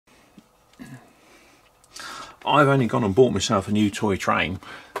I've only gone and bought myself a new toy train,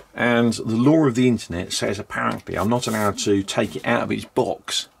 and the law of the internet says apparently I'm not allowed to take it out of its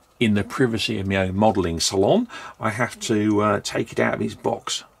box in the privacy of my own modelling salon. I have to take it out of its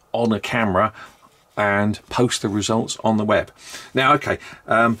box on a camera and post the results on the web. Now, okay,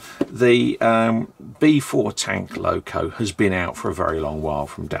 the B4 Tank loco has been out for a very long while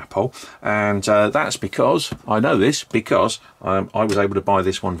from Dapol, and that's because, I know this, because I was able to buy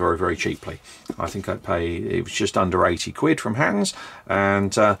this one very, very cheaply. I think I paid, it was just under 80 quid from Hans,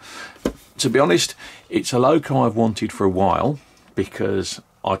 and to be honest, it's a loco I've wanted for a while, because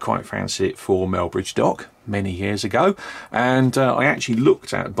I quite fancy it for Melbridge Dock many years ago, and I actually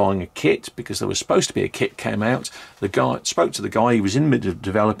looked at buying a kit because there was supposed to be a kit came out. The guy spoke to the guy, he was in the middle of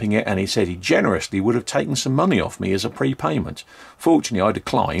developing it, and he said he generously would have taken some money off me as a prepayment. Fortunately, I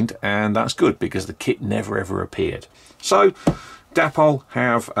declined, and that's good because the kit never ever appeared. So Dapol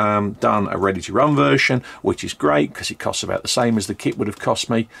have done a ready-to-run version, which is great because it costs about the same as the kit would have cost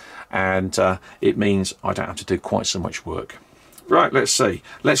me, and it means I don't have to do quite so much work. Right, let's see.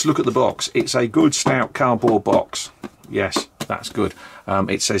 Let's look at the box. It's a good stout cardboard box. Yes, that's good.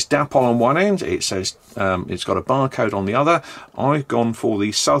 It says Dapol on one end. It says it's got a barcode on the other. I've gone for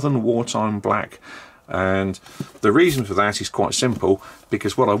the Southern Wartime Black, and the reason for that is quite simple,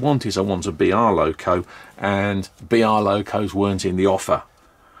 because what I want is I want a BR loco, and BR locos weren't in the offer.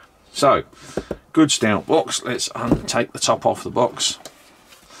 So, good stout box. Let's take the top off the box,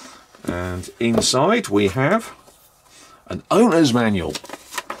 and inside we have an owner's manual.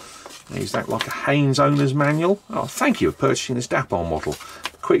 Is that like a Haynes owner's manual? Oh, thank you for purchasing this Dapol model.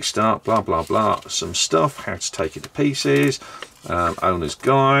 Quick start, blah blah blah. Some stuff, how to take it to pieces. Owner's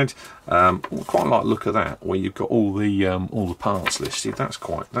guide. Quite like the look of that, where you've got all the parts listed. That's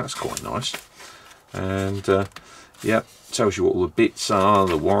quite nice. And yeah, tells you what all the bits are,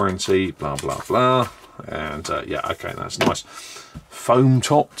 the warranty, blah blah blah. And yeah, okay, that's nice. Foam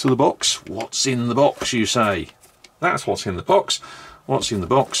top to the box. What's in the box, you say? That's what's in the box. What's in the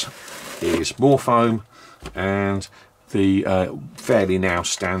box is more foam and the fairly now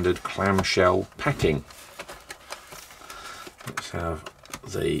standard clamshell packing. Let's have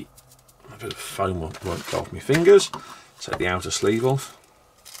a bit of foam won't go off my fingers. Take the outer sleeve off.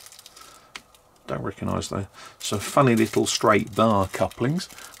 Don't recognise those. Some funny little straight bar couplings.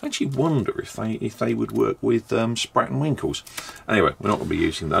 I actually wonder if they would work with Spratt and Winkles. Anyway, we're not going to be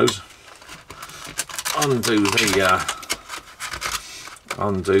using those. Undo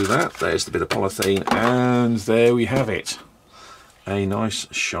that. There's the bit of polythene, and there we have it. A nice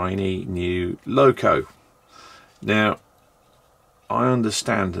shiny new loco. Now, I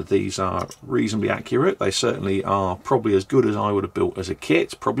understand that these are reasonably accurate. They certainly are probably as good as I would have built as a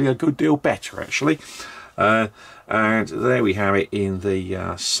kit. Probably a good deal better, actually. And there we have it in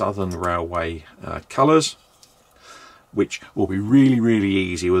the Southern Railway colours, which will be really, really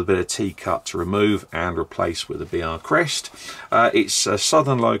easy with a bit of T-cut to remove and replace with a BR crest. It's a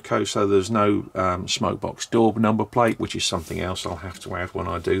Southern loco, so there's no smokebox door number plate, which is something else I'll have to add when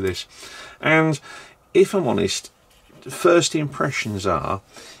I do this. And if I'm honest, first impressions are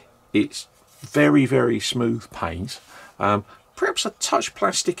it's very, very smooth paint. Perhaps a touch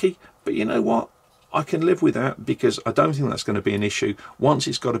plasticky, but you know what? I can live with that because I don't think that's going to be an issue. Once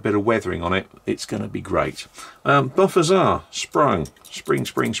it's got a bit of weathering on it, it's going to be great. Buffers are sprung,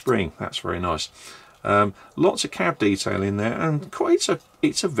 spring. That's very nice. Lots of cab detail in there, and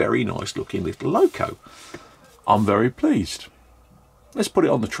it's a very nice looking little loco. I'm very pleased. Let's put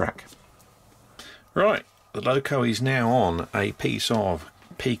it on the track. Right, the loco is now on a piece of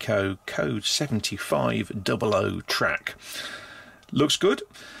Pico Code 7500 track. Looks good.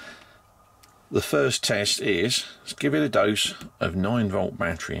 The first test is, let's give it a dose of 9-volt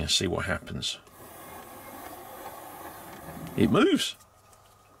battery and see what happens. It moves.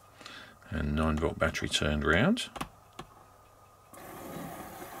 And 9-volt battery turned around.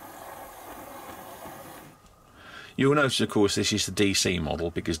 You'll notice, of course, this is the DC model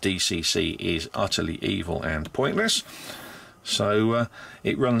because DCC is utterly evil and pointless. So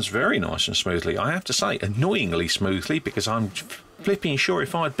it runs very nice and smoothly. I have to say, annoyingly smoothly, because I'm flipping sure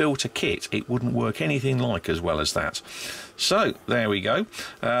if I'd built a kit it wouldn't work anything like as well as that. So there we go.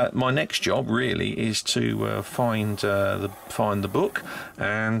 My next job really is to find the book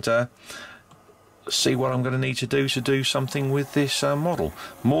and see what I'm going to need to do something with this model.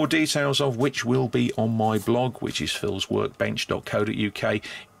 More details of which will be on my blog, which is philsworkbench.co.uk,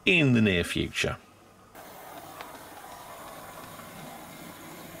 in the near future.